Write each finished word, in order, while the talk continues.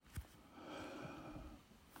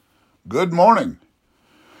Good morning,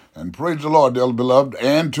 and praise the Lord, dearly beloved,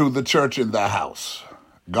 and to the church in the house.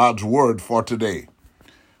 God's word for today.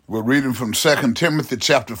 We're reading from 2 Timothy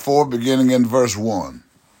chapter 4, beginning in verse 1.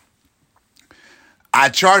 I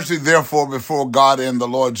charge thee therefore before God and the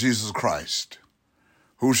Lord Jesus Christ,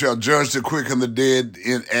 who shall judge the quick and the dead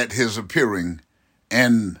at his appearing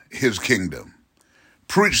and his kingdom.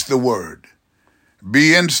 Preach the word.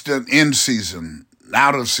 Be instant in season,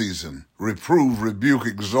 out of season. Reprove, rebuke,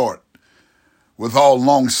 exhort, with all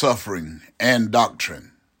long-suffering and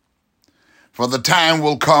doctrine. For the time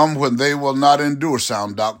will come when they will not endure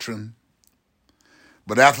sound doctrine,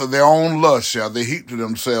 but after their own lust shall they heap to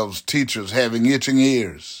themselves teachers having itching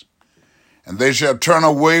ears, and they shall turn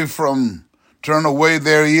away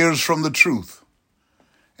their ears from the truth,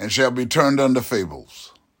 and shall be turned unto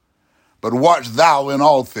fables. But watch thou in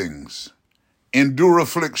all things, endure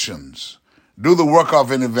afflictions, do the work of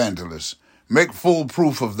an evangelist, make full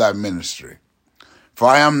proof of thy ministry. For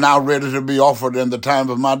I am now ready to be offered, and the time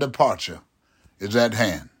of my departure is at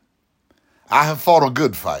hand. I have fought a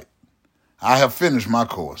good fight. I have finished my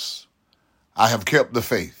course. I have kept the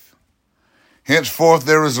faith. Henceforth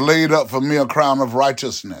there is laid up for me a crown of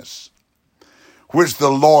righteousness, which the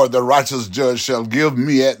Lord, the righteous judge, shall give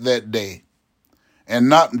me at that day, and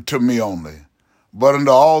not to me only, but unto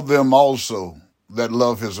all them also that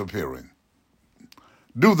love his appearing.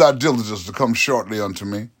 Do thy diligence to come shortly unto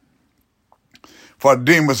me. For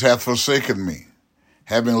Demas hath forsaken me,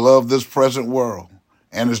 having loved this present world,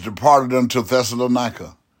 and is departed unto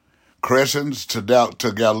Thessalonica. Crescens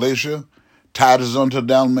to Galatia, Titus unto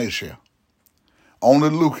Dalmatia. Only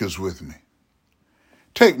Luke is with me.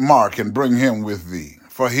 Take Mark and bring him with thee,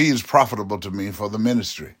 for he is profitable to me for the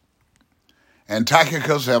ministry. And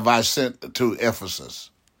Tychicus have I sent to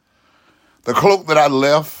Ephesus. The cloak that I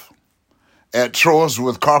left at Troas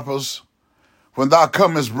with Carpus, when thou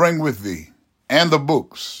comest, bring with thee, and the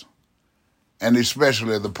books, and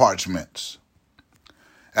especially the parchments.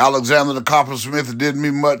 Alexander the coppersmith did me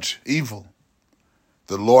much evil.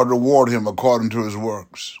 The Lord reward him according to his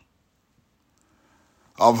works.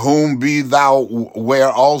 Of whom be thou aware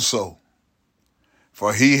also,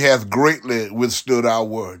 for he hath greatly withstood our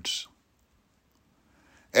words.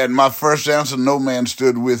 At my first answer no man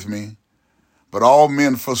stood with me, but all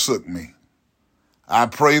men forsook me. I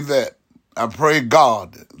pray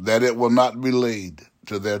God that it will not be laid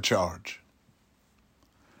to their charge.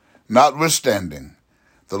 Notwithstanding,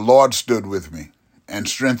 the Lord stood with me and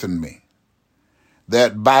strengthened me,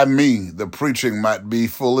 that by me the preaching might be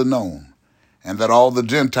fully known, and that all the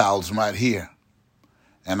Gentiles might hear.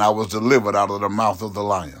 And I was delivered out of the mouth of the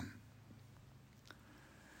lion.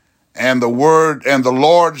 And the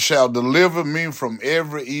Lord shall deliver me from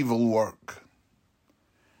every evil work,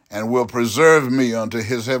 and will preserve me unto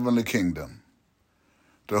his heavenly kingdom,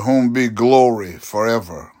 to whom be glory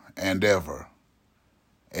forever and ever.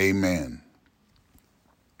 Amen.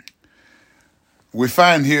 We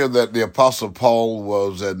find here that the Apostle Paul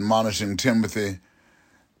was admonishing Timothy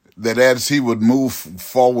that as he would move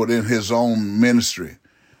forward in his own ministry,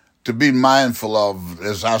 to be mindful of,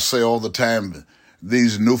 as I say all the time,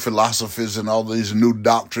 these new philosophies and all these new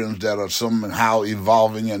doctrines that are somehow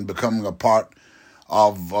evolving and becoming a part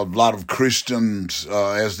of a lot of Christians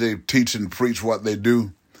as they teach and preach what they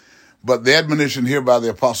do. But the admonition here by the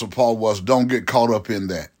Apostle Paul was, don't get caught up in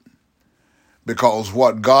that, because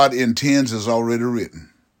what God intends is already written.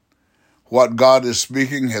 What God is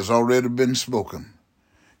speaking has already been spoken.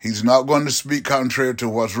 He's not going to speak contrary to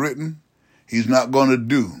what's written. He's not going to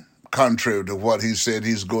do contrary to what he said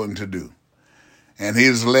he's going to do. And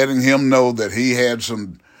he's letting him know that he had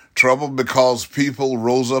some trouble because people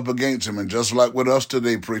rose up against him. And just like with us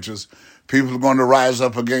today, preachers, people are going to rise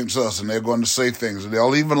up against us, and they're going to say things, and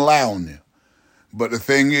they'll even lie on you. But the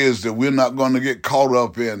thing is that we're not going to get caught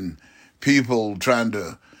up in people trying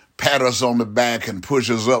to pat us on the back and push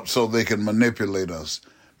us up so they can manipulate us.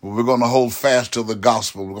 But we're going to hold fast to the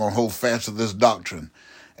gospel. We're going to hold fast to this doctrine,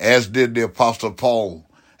 as did the Apostle Paul.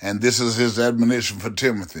 And this is his admonition for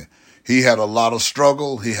Timothy. He had a lot of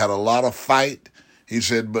struggle. He had a lot of fight. He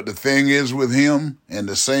said, but the thing is with him, and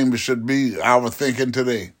the same should be our thinking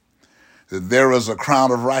today, that there is a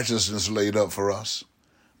crown of righteousness laid up for us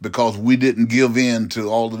because we didn't give in to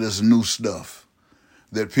all of this new stuff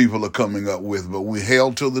that people are coming up with, but we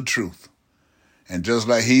held to the truth. And just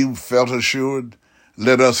like he felt assured,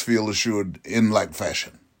 let us feel assured in like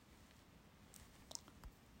fashion.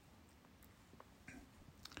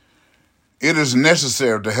 It is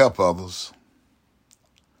necessary to help others,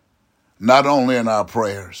 not only in our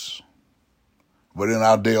prayers, but in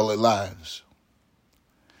our daily lives.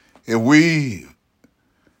 If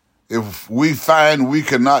If we find we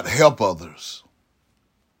cannot help others,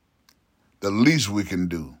 the least we can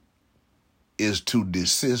do is to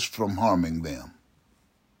desist from harming them.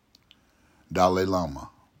 Dalai Lama.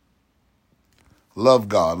 Love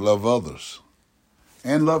God, love others,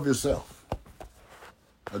 and love yourself.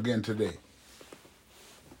 Again today,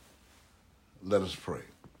 let us pray.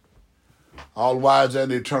 All-wise and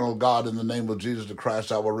eternal God, in the name of Jesus the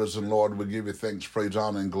Christ, our risen Lord, we give you thanks, praise,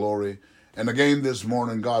 honor, and glory. And again this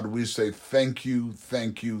morning, God, we say thank you,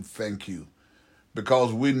 thank you, thank you.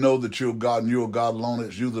 Because we know that you're God and you're God alone.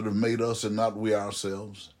 It's you that have made us and not we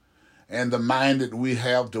ourselves. And the mind that we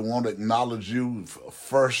have to want to acknowledge you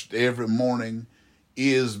first every morning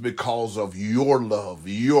is because of your love,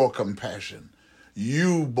 your compassion.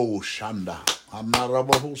 You, Bo Shanda,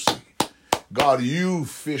 God, you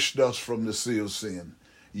fished us from the sea of sin.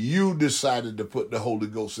 You decided to put the Holy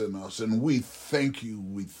Ghost in us, and we thank you,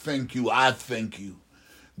 I thank you,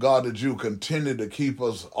 God, that you continue to keep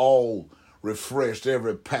us all refreshed,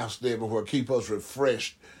 every pastor everywhere, keep us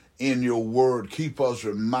refreshed in your word, keep us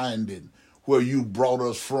reminded where you brought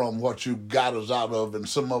us from, what you got us out of, and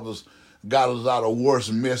some of us got us out of worse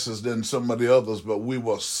messes than some of the others, but we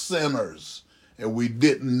were sinners, and we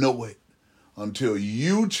didn't know it until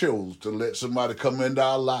you chose to let somebody come into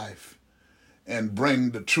our life and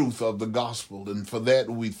bring the truth of the gospel. And for that,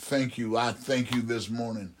 we thank you. I thank you this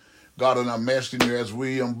morning, God, and I'm asking you as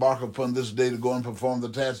we embark upon this day to go and perform the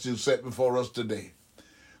tasks you set before us today.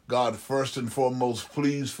 God, first and foremost,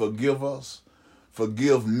 please forgive us.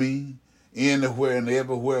 Forgive me anywhere and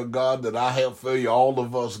everywhere, God, that I have failed you. All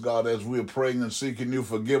of us, God, as we're praying and seeking you,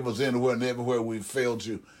 forgive us anywhere and everywhere we failed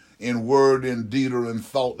you in word, in deed, or in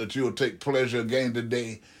thought, that you will take pleasure again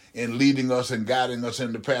today in leading us and guiding us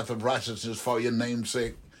in the path of righteousness for your name's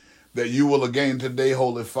sake. That you will again today,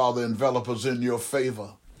 Holy Father, envelop us in your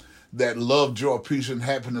favor. That love, joy, peace, and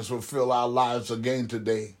happiness will fill our lives again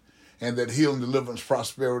today. And that healing, deliverance,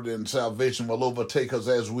 prosperity, and salvation will overtake us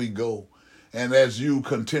as we go. And as you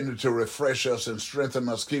continue to refresh us and strengthen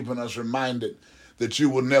us, keeping us reminded that you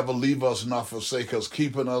will never leave us nor forsake us,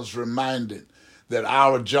 keeping us reminded that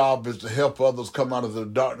our job is to help others come out of the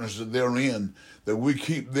darkness that they're in, that we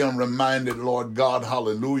keep them reminded, Lord God,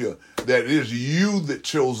 hallelujah, that it is you that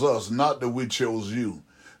chose us, not that we chose you.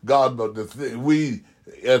 God, but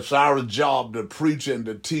it's our job to preach and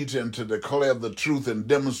to teach and to declare the truth and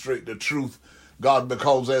demonstrate the truth, God,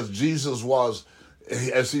 because as Jesus was,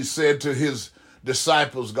 as he said to his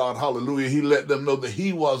disciples, God, hallelujah, he let them know that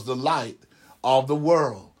he was the light of the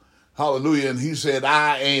world. Hallelujah. And he said,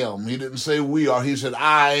 I am. He didn't say we are. He said,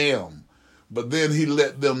 I am. But then he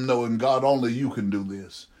let them know, and God, only you can do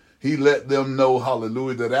this. He let them know,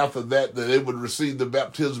 hallelujah, that after that they would receive the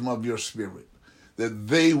baptism of your spirit, that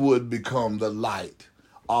they would become the light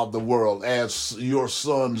of the world as your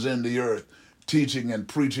sons in the earth, teaching and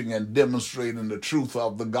preaching and demonstrating the truth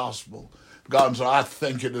of the gospel. God, and so I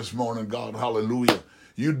thank you this morning, God, hallelujah.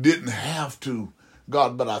 You didn't have to,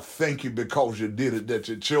 God, but I thank you because you did it, that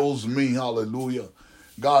you chose me, hallelujah.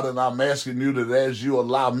 God, and I'm asking you that as you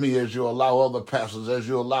allow me, as you allow other pastors, as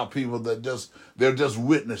you allow people that they're just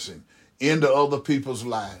witnessing into other people's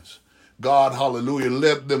lives, God, hallelujah,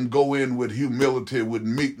 let them go in with humility, with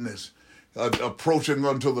meekness, approaching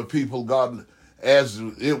unto the people, God, as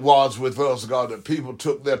it was with us, God, that people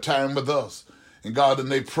took their time with us, and God,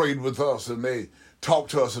 and they prayed with us, and they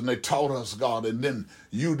talked to us, and they taught us, God, and then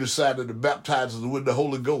you decided to baptize us with the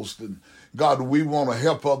Holy Ghost. And God, we want to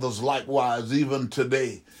help others likewise even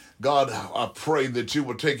today. God, I pray that you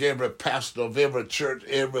will take every pastor of every church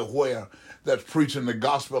everywhere that's preaching the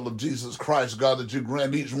gospel of Jesus Christ, God, that you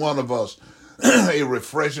grant each one of us a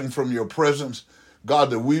refreshing from your presence.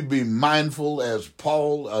 God, that we be mindful as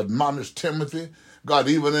Paul admonished Timothy, God,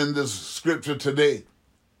 even in this scripture today,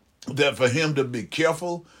 that for him to be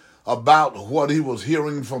careful about what he was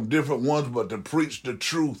hearing from different ones, but to preach the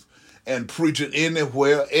truth and preach it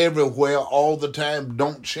anywhere, everywhere, all the time.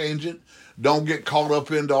 Don't change it. Don't get caught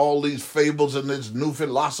up into all these fables and this new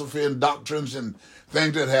philosophy and doctrines and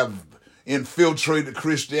things that have infiltrated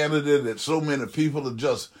Christianity, that so many people are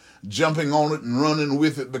just jumping on it and running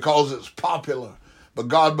with it because it's popular. But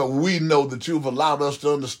God, but we know that you've allowed us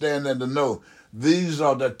to understand and to know these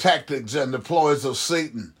are the tactics and the ploys of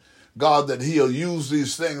Satan. God, that he'll use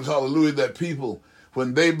these things, hallelujah, that people,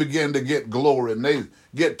 when they begin to get glory and they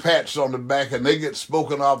get pats on the back and they get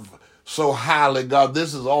spoken of so highly, God,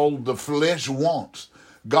 this is all the flesh wants.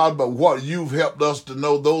 God, but what you've helped us to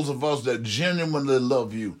know, those of us that genuinely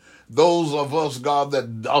love you, those of us, God,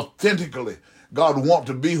 that authentically, God, want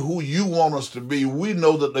to be who you want us to be, we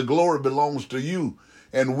know that the glory belongs to you.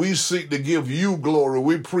 and we seek to give you glory.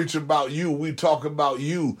 We preach about you. We talk about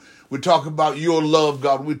you. We talk about your love,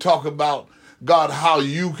 God. We talk about, God, how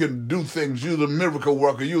you can do things. You're the miracle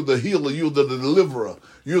worker. You're the healer. You're the deliverer.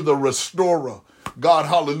 You're the restorer. God,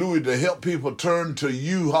 hallelujah, to help people turn to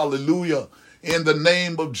you, hallelujah, in the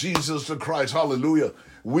name of Jesus the Christ, hallelujah.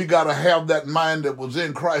 We got to have that mind that was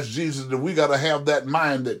in Christ Jesus, and we got to have that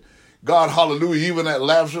mind that, God, hallelujah, even at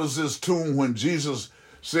Lazarus' tomb when Jesus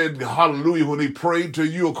said, hallelujah, when he prayed to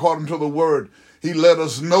you according to the word, he let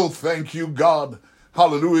us know, thank you, God,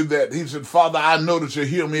 hallelujah, that he said, Father, I know that you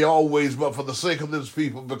hear me always, but for the sake of this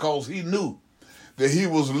people, because he knew that he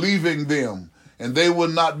was leaving them, and they would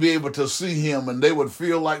not be able to see him, and they would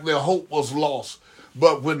feel like their hope was lost.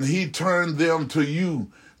 But when he turned them to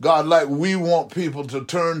you, God, like we want people to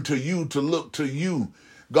turn to you, to look to you.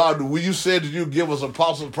 God, when you said that you give us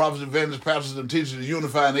apostles, prophets, evangelists, pastors, and teachers to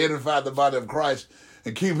unify and edify the body of Christ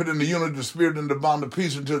and keep it in the unity of the Spirit and the bond of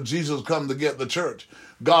peace until Jesus come to get the church.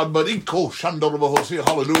 God, but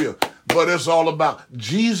hallelujah. But it's all about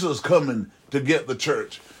Jesus coming to get the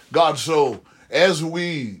church. God, so as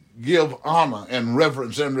we give honor and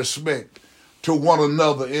reverence and respect to one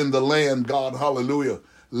another in the land, God, hallelujah,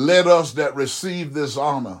 let us that receive this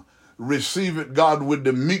honor, receive it, God, with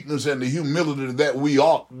the meekness and the humility that we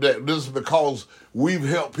ought. That this is because we've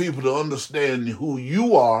helped people to understand who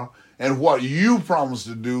you are and what you promised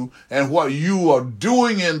to do and what you are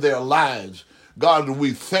doing in their lives. God,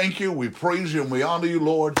 we thank you, we praise you, and we honor you,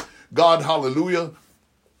 Lord. God, hallelujah.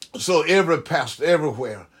 So every pastor,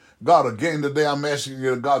 everywhere, God, again today I'm asking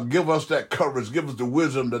you, God, give us that courage, give us the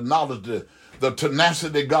wisdom, the knowledge, the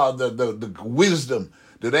tenacity, God, the wisdom,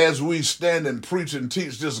 that as we stand and preach and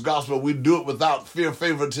teach this gospel, we do it without fear,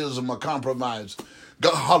 favoritism, or compromise.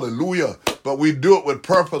 God, hallelujah. But we do it with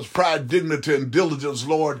purpose, pride, dignity, and diligence,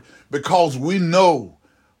 Lord, because we know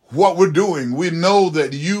what we're doing. We know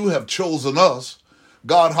that you have chosen us,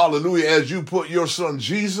 God, hallelujah, as you put your son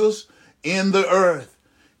Jesus in the earth.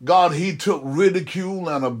 God, he took ridicule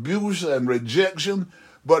and abuse and rejection,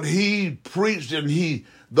 but he preached, and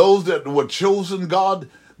those that were chosen, God,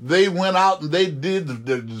 they went out and they did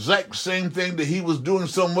the exact same thing that he was doing,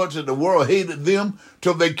 so much that the world hated them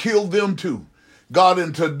till they killed them too. God,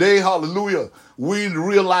 and today, hallelujah, we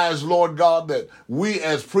realize, Lord God, that we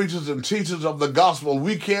as preachers and teachers of the gospel,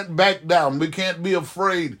 we can't back down. We can't be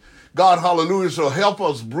afraid. God, hallelujah, so help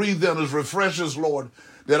us, breathe in us, refresh us, Lord,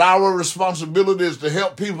 that our responsibility is to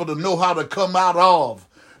help people to know how to come out of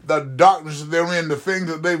the darkness that they're in, the things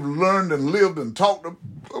that they've learned and lived and talked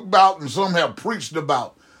about and some have preached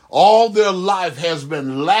about. All their life has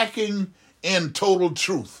been lacking in total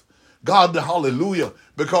truth. God, hallelujah,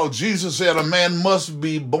 because Jesus said a man must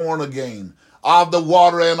be born again of the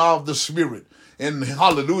water and of the Spirit. And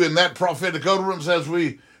hallelujah, and that prophetic utterance, as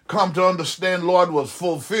we come to understand, Lord, was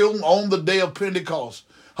fulfilled on the day of Pentecost.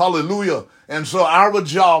 Hallelujah. And so our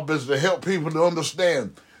job is to help people to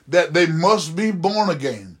understand that they must be born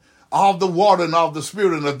again of the water and of the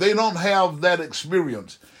Spirit. And if they don't have that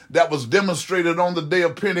experience that was demonstrated on the day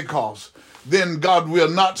of Pentecost, then, God, we are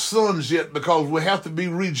not sons yet, because we have to be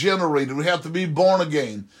regenerated. We have to be born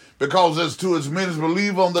again, because as many as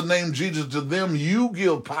believe on the name Jesus, to them you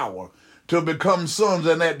give power to become sons.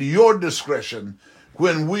 And at your discretion,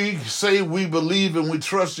 when we say we believe and we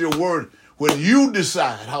trust your word, when you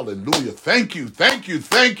decide, hallelujah, thank you, thank you,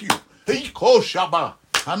 thank you.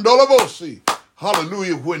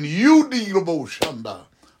 Hallelujah, when you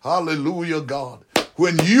hallelujah, God,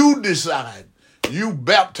 when you decide, you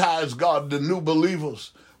baptize, God, the new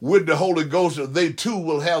believers with the Holy Ghost, that they too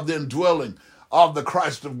will have the indwelling of the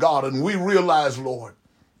Christ of God. And we realize, Lord,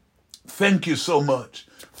 thank you so much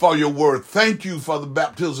for your word. Thank you for the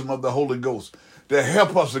baptism of the Holy Ghost to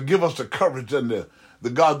help us, to give us the courage and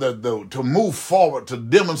to move forward, to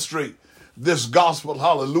demonstrate this gospel,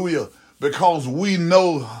 hallelujah, because we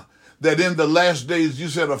know that in the last days, you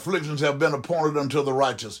said afflictions have been appointed unto the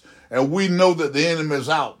righteous. And we know that the enemy is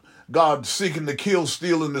out, God, seeking to kill,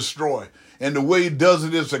 steal, and destroy. And the way he does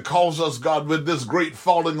it is to cause us, God, with this great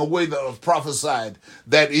falling away that was prophesied,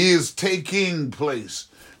 that is taking place.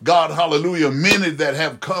 God, hallelujah, many that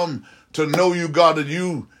have come to know you, God, that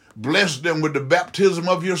you blessed them with the baptism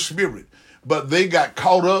of your Spirit. But they got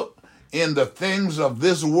caught up in the things of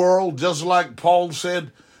this world, just like Paul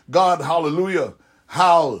said, God, hallelujah,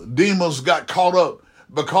 how Demas got caught up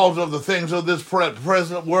because of the things of this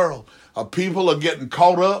present world. People are getting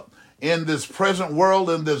caught up in this present world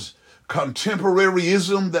and this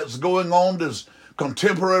contemporaryism that's going on, this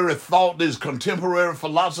contemporary thought, these contemporary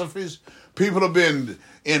philosophies. People have been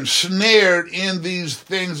ensnared in these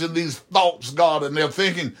things and these thoughts, God, and they're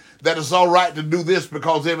thinking that it's all right to do this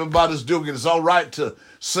because everybody's doing it. It's all right to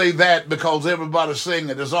say that because everybody's saying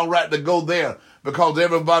it. It's all right to go there because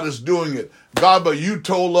everybody's doing it. God, but you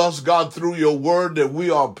told us, God, through your word that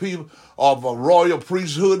we are people of a royal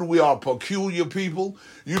priesthood. We are peculiar people.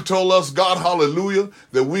 You told us, God, hallelujah,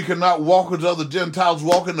 that we cannot walk as other Gentiles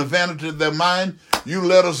walk in the vanity of their mind. You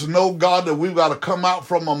let us know, God, that we've got to come out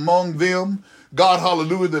from among them, God,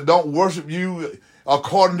 hallelujah, that don't worship you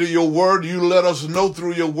according to your word. You let us know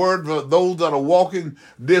through your word for those that are walking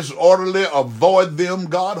disorderly, avoid them,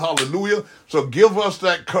 God, hallelujah. So give us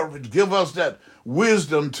that courage, give us that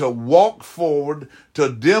wisdom to walk forward,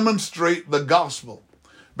 to demonstrate the gospel,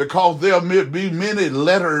 because there may be many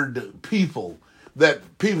lettered people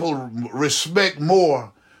that people respect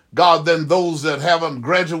more, God, than those that haven't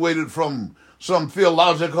graduated from some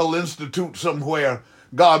theological institute somewhere,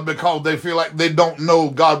 God, because they feel like they don't know,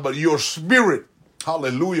 God, but your spirit,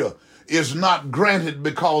 hallelujah, is not granted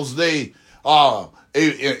because they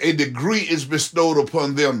a degree is bestowed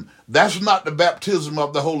upon them. That's not the baptism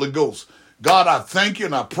of the Holy Ghost. God, I thank you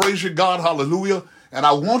and I praise you, God, hallelujah. And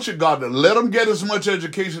I want you, God, to let them get as much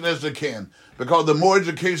education as they can, because the more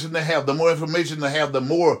education they have, the more information they have, the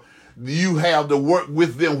more you have to work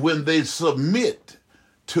with them when they submit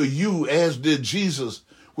to you, as did Jesus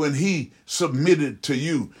when he submitted to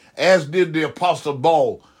you, as did the Apostle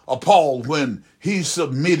Paul when he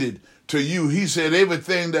submitted to you. He said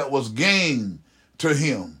everything that was gain to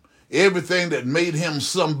him, everything that made him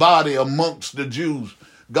somebody amongst the Jews,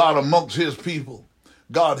 God, amongst his people,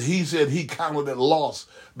 God, he said he counted it loss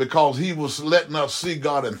because he was letting us see,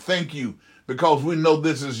 God, and thank you, because we know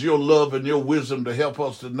this is your love and your wisdom to help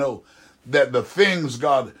us to know that the things,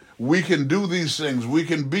 God, we can do these things. We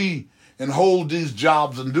can be and hold these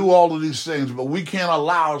jobs and do all of these things, but we can't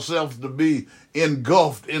allow ourselves to be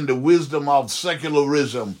engulfed in the wisdom of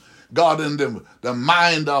secularism, God, in the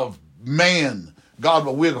mind of man, God,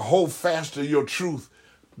 but we'll hold fast to your truth.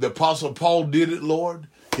 The Apostle Paul did it, Lord.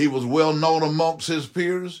 He was well known amongst his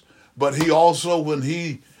peers, but he also, when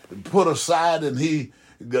he put aside and he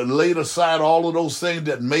laid aside all of those things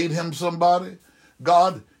that made him somebody,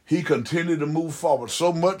 God, he continued to move forward,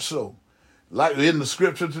 so much so, like in the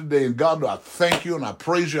scripture today. And God, I thank you and I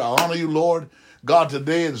praise you. I honor you, Lord. God,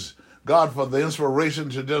 today is, God, for the inspiration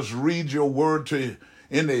to just read your word to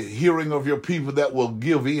in the hearing of your people that will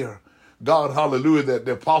give ear. God, hallelujah, that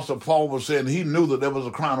the Apostle Paul was saying he knew that there was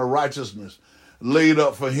a crown of righteousness laid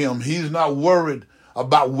up for him. He's not worried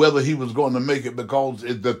about whether he was going to make it, because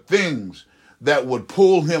it's the things that would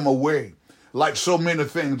pull him away, like so many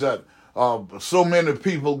things that so many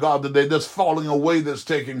people, God, today, that's falling away that's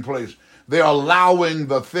taking place. They're allowing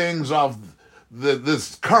the things of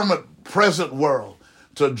this current present world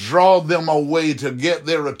to draw them away, to get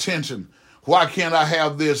their attention. Why can't I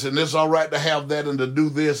have this, and it's all right to have that, and to do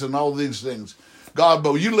this and all these things? God,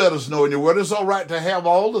 but you let us know in your word it's all right to have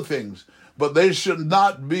all the things, but they should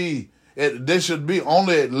not be, they should be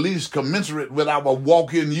only at least commensurate with our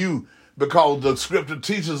walk in you, because the scripture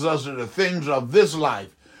teaches us that the things of this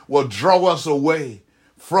life will draw us away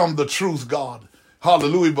from the truth, God.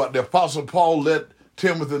 Hallelujah. But the Apostle Paul let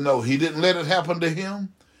Timothy know he didn't let it happen to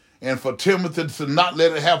him, and for Timothy to not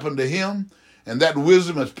let it happen to him. And that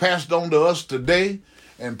wisdom is passed on to us today.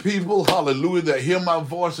 And people, hallelujah, that hear my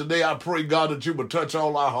voice today, I pray, God, that you would touch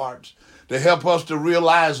all our hearts to help us to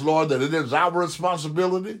realize, Lord, that it is our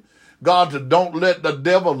responsibility, God, to don't let the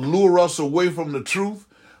devil lure us away from the truth.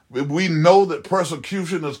 We know that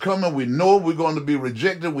persecution is coming. We know we're going to be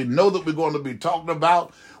rejected. We know that we're going to be talked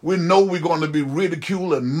about. We know we're going to be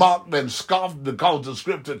ridiculed and mocked and scoffed, because the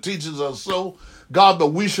scripture teaches us so. God,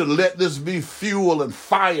 but we should let this be fuel and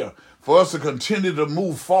fire for us to continue to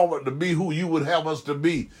move forward, to be who you would have us to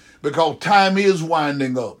be, because time is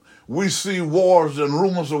winding up. We see wars and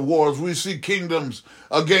rumors of wars. We see kingdoms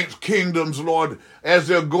against kingdoms, Lord, as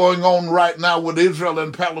they're going on right now with Israel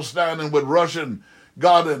and Palestine and with Russia and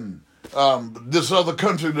God and this other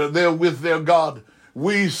country that they're with their God.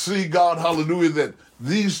 We see, God, hallelujah, that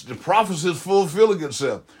the prophecy is fulfilling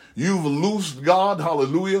itself. You've loosed, God,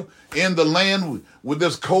 hallelujah, in the land with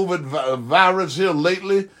this COVID virus here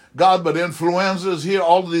lately, God, but influenza is here,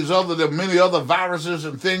 all of these other, there are many other viruses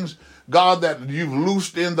and things, God, that you've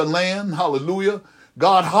loosed in the land, hallelujah.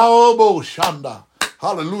 God, shanda,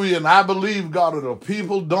 hallelujah, and I believe, God, that if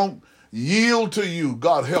people don't yield to you,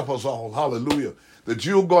 God, help us all, hallelujah, that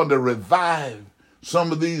you're going to revive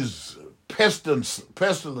some of these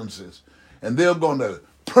pestilences, and they're going to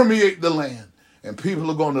permeate the land, and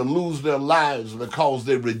people are going to lose their lives because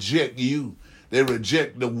they reject you. They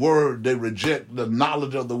reject the word. They reject the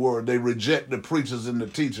knowledge of the word. They reject the preachers and the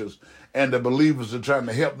teachers and the believers that are trying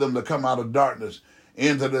to help them to come out of darkness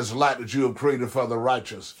into this light that you have created for the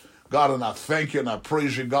righteous. God, and I thank you and I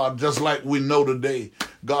praise you, God, just like we know today,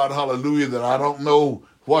 God, hallelujah, that I don't know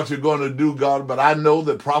what you're going to do, God, but I know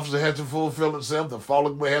that prophecy has to fulfill itself. The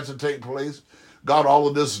falling away has to take place. God, all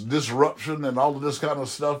of this disruption and all of this kind of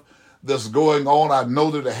stuff that's going on, I know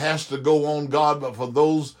that it has to go on, God, but for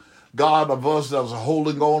those, God, of us that's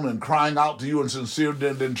holding on and crying out to you in sincerity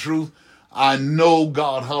and in truth, I know,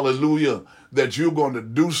 God, hallelujah, that you're going to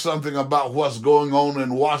do something about what's going on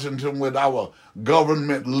in Washington with our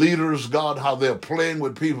government leaders, God, how they're playing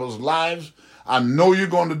with people's lives. I know you're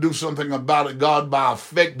going to do something about it, God, by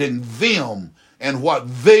affecting them and what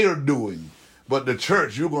they're doing. But the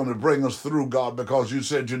church, you're going to bring us through, God, because you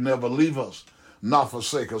said you never leave us, not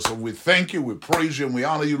forsake us. So we thank you, we praise you, and we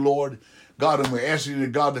honor you, Lord. God, and we're asking you,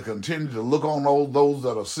 God, to continue to look on all those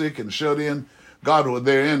that are sick and shut in. God, where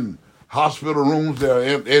they're in hospital rooms, they're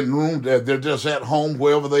in rooms, they're just at home,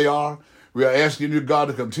 wherever they are. We are asking you, God,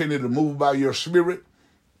 to continue to move by your spirit,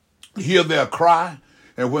 hear their cry.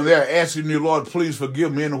 And when they're asking you, Lord, please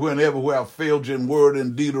forgive me and where I've failed you in word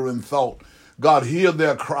and deed or in thought. God, hear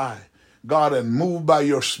their cry. God, and move by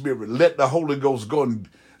your spirit. Let the Holy Ghost go and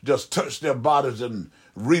just touch their bodies and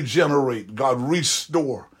regenerate. God,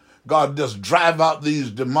 restore. God, just drive out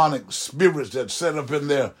these demonic spirits that set up in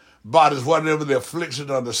their bodies, whatever the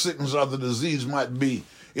affliction or the sickness or the disease might be.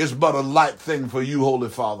 It's but a light thing for you, Holy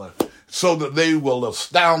Father, so that they will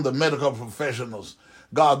astound the medical professionals.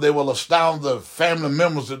 God, they will astound the family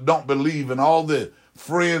members that don't believe and all the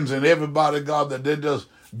friends and everybody, God, that they're just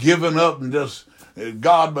giving up and just,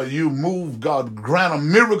 God, but you move, God, grant a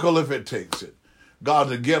miracle if it takes it. God,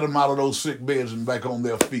 to get them out of those sick beds and back on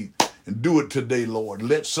their feet. And do it today, Lord.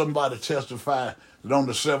 Let somebody testify that on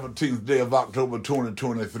the 17th day of October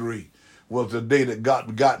 2023 was the day that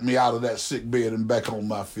God got me out of that sick bed and back on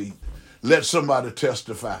my feet. Let somebody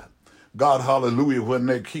testify. God, hallelujah, when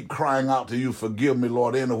they keep crying out to you, forgive me,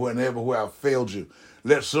 Lord, anywhere and everywhere I failed you.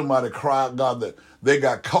 Let somebody cry out, God, that they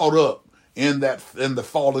got caught up in the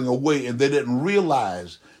falling away, and they didn't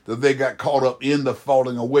realize that they got caught up in the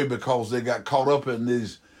falling away because they got caught up in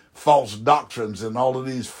these false doctrines and all of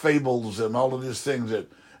these fables and all of these things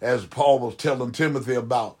that, as Paul was telling Timothy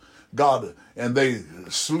about, God, and they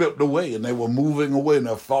slipped away and they were moving away and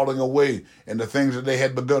they're falling away, and the things that they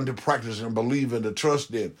had begun to practice and believe and to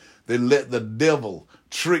trust in, they let the devil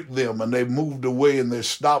trick them and they moved away and they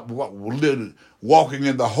stopped walking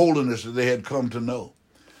in the holiness that they had come to know.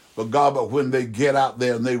 But God, but when they get out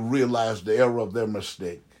there and they realize the error of their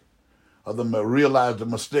mistake, or they realize the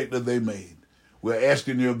mistake that they made, we're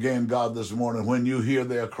asking you again, God, this morning, when you hear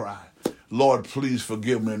their cry, Lord, please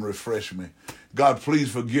forgive me and refresh me. God, please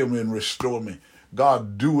forgive me and restore me.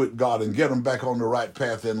 God, do it, God, and get them back on the right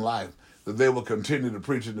path in life, that they will continue to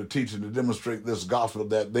preach and to teach and to demonstrate this gospel,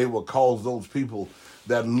 that they will cause those people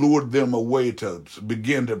that lured them away to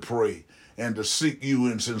begin to pray and to seek you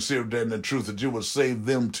in sincerity and in truth, that you will save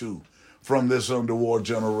them too from this underworld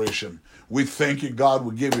generation. We thank you, God.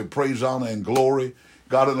 We give you praise, honor, and glory.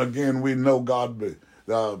 God, and again, we know, God,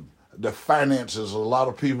 the finances, a lot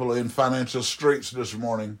of people are in financial straits this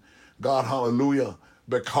morning. God, hallelujah,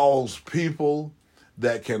 because people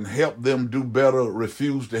that can help them do better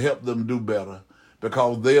refuse to help them do better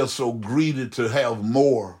because they are so greedy to have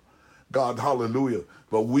more. God, hallelujah.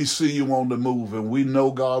 But we see you on the move, and we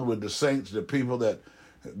know, God, with the saints, the people that,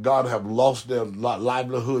 God, have lost their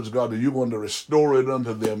livelihoods, God, that you're going to restore it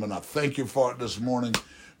unto them, and I thank you for it this morning.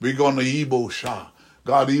 We're going to Igbo Shah.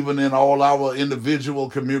 God, even in all our individual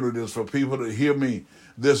communities, for people to hear me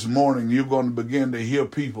this morning, you're going to begin to hear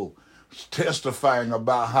people testifying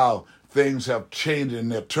about how things have changed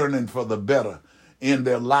and they're turning for the better in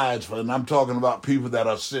their lives. And I'm talking about people that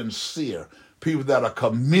are sincere, people that are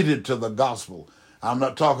committed to the gospel. I'm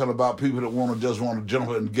not talking about people that just want to jump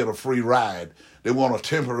and get a free ride. They want a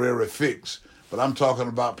temporary fix. But I'm talking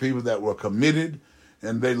about people that were committed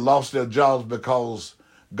and they lost their jobs because,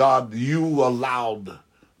 God, you allowed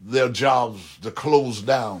their jobs to close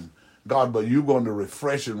down. God, but you're going to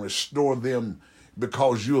refresh and restore them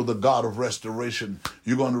because you're the God of restoration.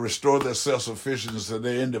 You're going to restore their self-sufficiency,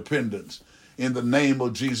 their independence in the name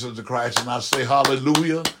of Jesus Christ. And I say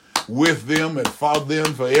hallelujah with them and for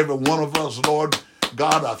them, for every one of us, Lord.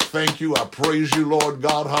 God, I thank you. I praise you, Lord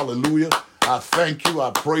God. Hallelujah. I thank you.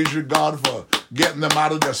 I praise you, God, for getting them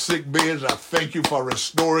out of their sick beds. I thank you for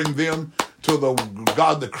restoring them to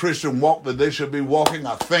the Christian walk that they should be walking.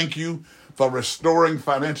 I thank you for restoring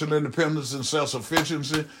financial independence and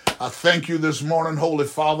self-sufficiency. I thank you this morning, Holy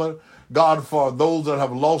Father, God, for those that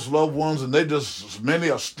have lost loved ones, and many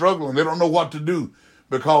are struggling. They don't know what to do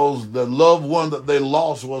because the loved one that they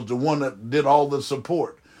lost was the one that did all the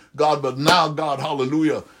support. God, but now, God,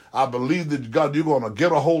 hallelujah, I believe that, God, you're going to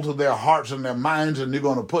get a hold of their hearts and their minds, and you're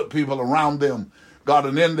going to put people around them, God,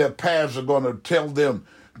 and in their paths are going to tell them,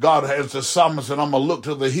 God, as the psalmist said, I'm going to look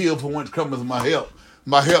to the hill from whence cometh my help.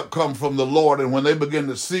 My help comes from the Lord. And when they begin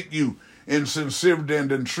to seek you in sincerity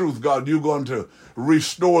and in truth, God, you're going to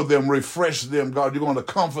restore them, refresh them, God, you're going to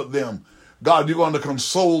comfort them. God, you're going to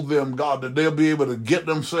console them, God, that they'll be able to get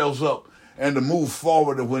themselves up and to move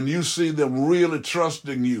forward. And when you see them really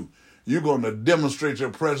trusting you, you're going to demonstrate your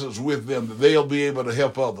presence with them, that they'll be able to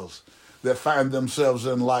help others that find themselves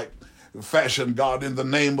in like fashion, God, in the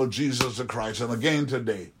name of Jesus the Christ. And again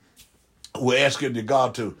today, we're asking you,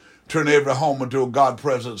 God, to turn every home into a God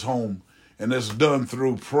presence home. And it's done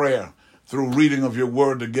through prayer, through reading of your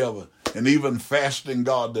word together, and even fasting,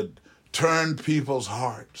 God, that turn people's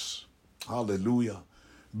hearts, hallelujah,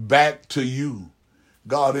 back to you.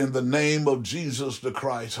 God, in the name of Jesus the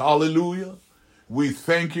Christ, hallelujah. We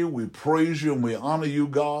thank you, we praise you, and we honor you,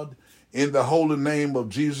 God, in the holy name of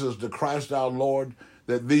Jesus the Christ our Lord,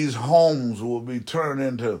 that these homes will be turned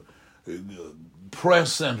into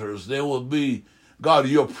press centers. There will be, God,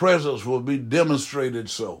 your presence will be demonstrated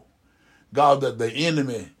so. God, that the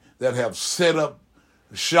enemy that have set up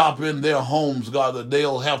shop in their homes, God, that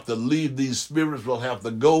they'll have to leave, these spirits will have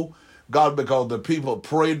to go, God, because the people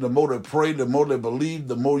prayed, the more they believe,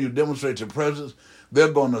 the more you demonstrate your presence,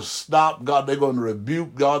 they're going to stop, God, they're going to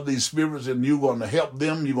rebuke, God, these spirits, and you're going to help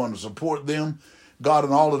them, you're going to support them, God,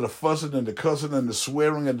 and all of the fussing and the cussing and the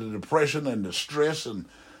swearing and the depression and the stress and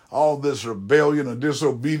all this rebellion and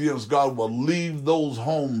disobedience, God, will leave those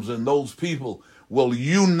homes, and those people will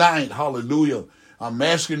unite, hallelujah. I'm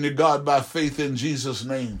asking you, God, by faith in Jesus'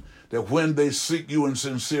 name, that when they seek you in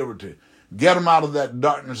sincerity, get them out of that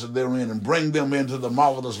darkness that they're in and bring them into the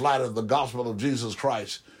marvelous light of the gospel of Jesus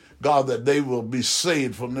Christ. God, that they will be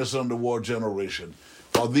saved from this underworld generation.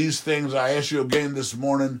 For these things I ask you again this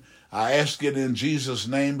morning. I ask it in Jesus'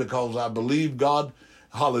 name because I believe, God,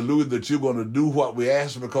 hallelujah, that you're going to do what we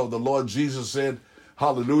ask, because the Lord Jesus said,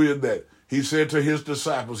 hallelujah, that he said to his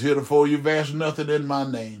disciples, heretofore you've asked nothing in my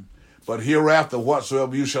name, but hereafter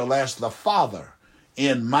whatsoever you shall ask the Father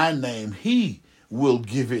in my name, he will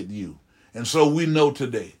give it you. And so we know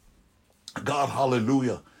today, God,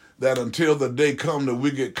 hallelujah, that until the day come that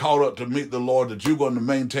we get caught up to meet the Lord, that you're going to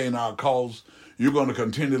maintain our cause. You're going to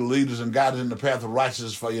continue to lead us and guide us in the path of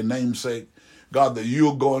righteousness for your name's sake. God, that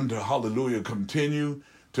you're going to, hallelujah, continue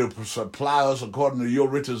to supply us according to your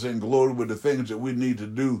riches and glory with the things that we need to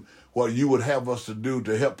do, what you would have us to do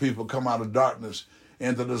to help people come out of darkness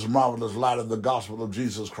into this marvelous light of the gospel of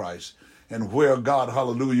Jesus Christ. And where, God,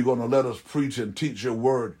 hallelujah, you're going to let us preach and teach your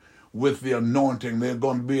word with the anointing. There's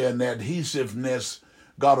going to be an adhesiveness,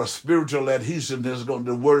 God, a spiritual adhesiveness.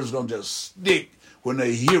 The word is going to just stick. When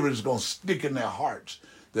they hear it, it's going to stick in their hearts,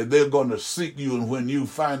 that they're going to seek you. And when you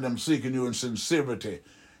find them seeking you in sincerity,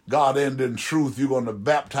 God, and in truth, you're going to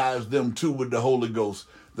baptize them too with the Holy Ghost,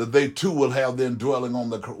 that they too will have the indwelling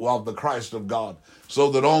of the Christ of God,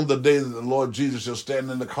 so that on the day that the Lord Jesus shall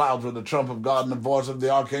stand in the clouds with the trump of God and the voice of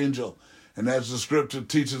the archangel. And as the scripture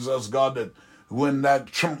teaches us, God, that when that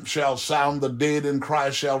trump shall sound, the dead in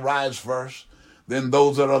Christ shall rise first. Then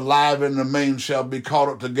those that are alive and remain shall be caught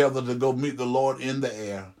up together to go meet the Lord in the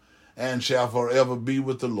air, and shall forever be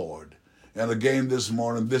with the Lord. And again this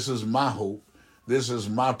morning, this is my hope. This is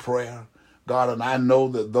my prayer, God, and I know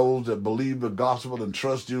that those that believe the gospel and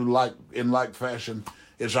trust you in like fashion,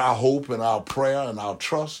 it's our hope and our prayer and our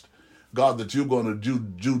trust, God, that you're going to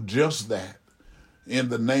do just that in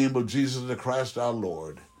the name of Jesus the Christ our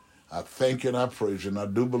Lord. I thank you and I praise you, and I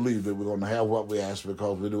do believe that we're going to have what we ask,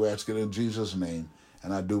 because we do ask it in Jesus' name,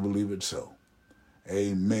 and I do believe it so.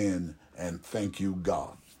 Amen, and thank you,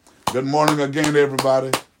 God. Good morning again,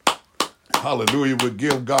 everybody. Hallelujah. We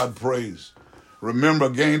give God praise. Remember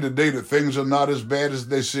again today that things are not as bad as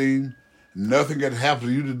they seem. Nothing can happen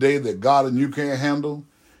to you today that God and you can't handle.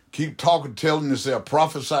 Keep talking, telling yourself,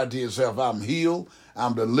 prophesy to yourself, I'm healed,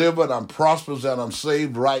 I'm delivered, I'm prosperous, and I'm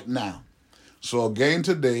saved right now. So again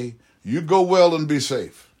today, you go well and be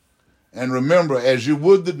safe. And remember, as you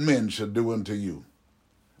would that men should do unto you,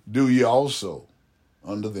 do ye also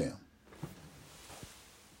unto them.